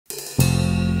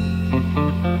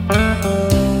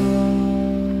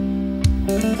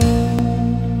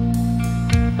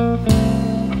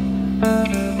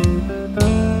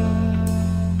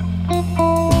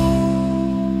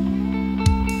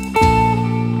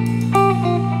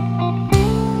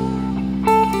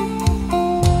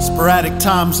Sporadic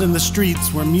times in the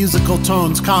streets where musical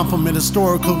tones complement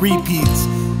historical repeats.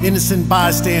 Innocent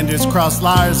bystanders cross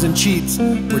liars and cheats,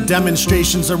 where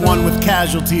demonstrations are won with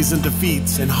casualties and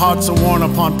defeats, and hearts are worn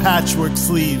upon patchwork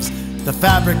sleeves. The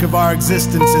fabric of our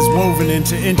existence is woven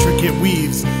into intricate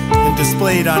weaves and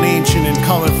displayed on ancient and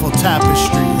colorful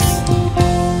tapestries.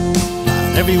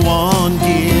 Not everyone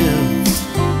gives,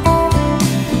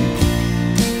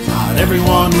 not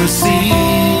everyone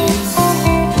receives,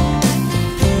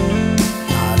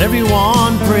 not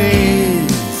everyone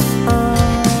prays,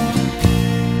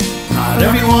 not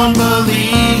everyone believes,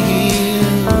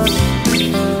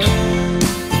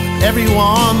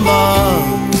 everyone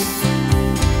loves,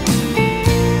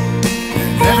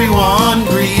 and everyone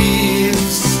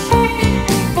grieves.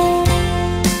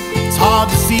 It's hard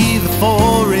to see the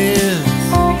forest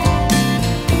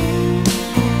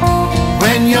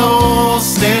when you're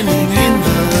standing in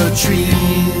the trees.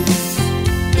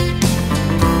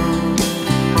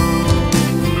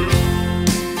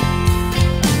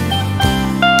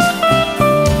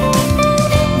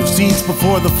 Seeds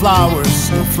before the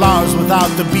flowers, no flowers without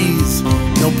the bees.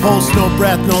 No pulse, no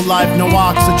breath, no life, no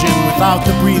oxygen without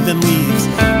the breathing leaves.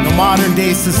 No modern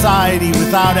day society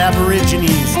without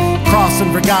aborigines,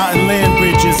 crossing forgotten land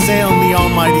bridges, sailing the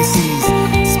almighty seas,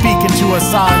 speaking to us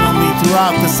silently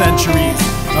throughout the centuries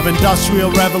of industrial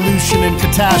revolution and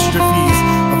catastrophes,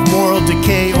 of moral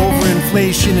decay,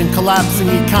 overinflation and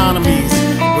collapsing economies,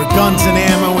 where guns and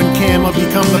ammo and camo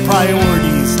become the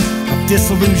priorities of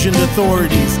disillusioned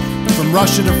authorities. From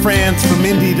Russia to France, from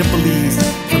India to Belize,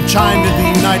 from China to the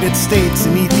United States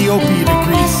and Ethiopia to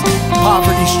Greece,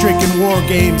 poverty-stricken war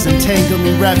games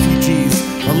entangling refugees,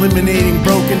 eliminating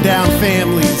broken down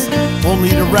families, only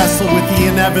to wrestle with the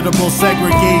inevitable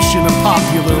segregation of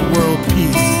popular world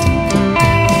peace.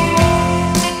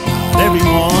 Not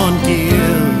everyone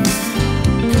gives,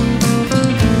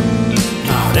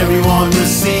 not everyone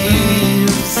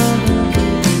receives,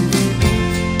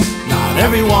 not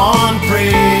everyone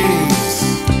prays,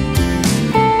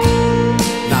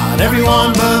 not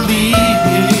everyone believes,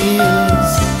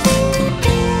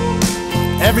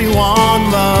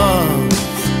 everyone loves,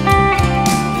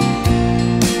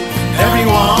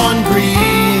 everyone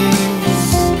grieves.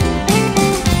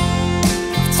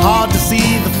 It's hard to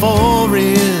see the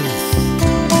forest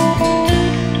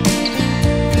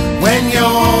when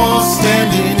you're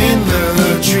standing in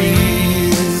the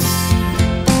trees.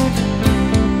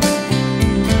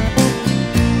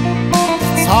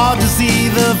 It's hard to see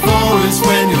the forest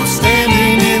when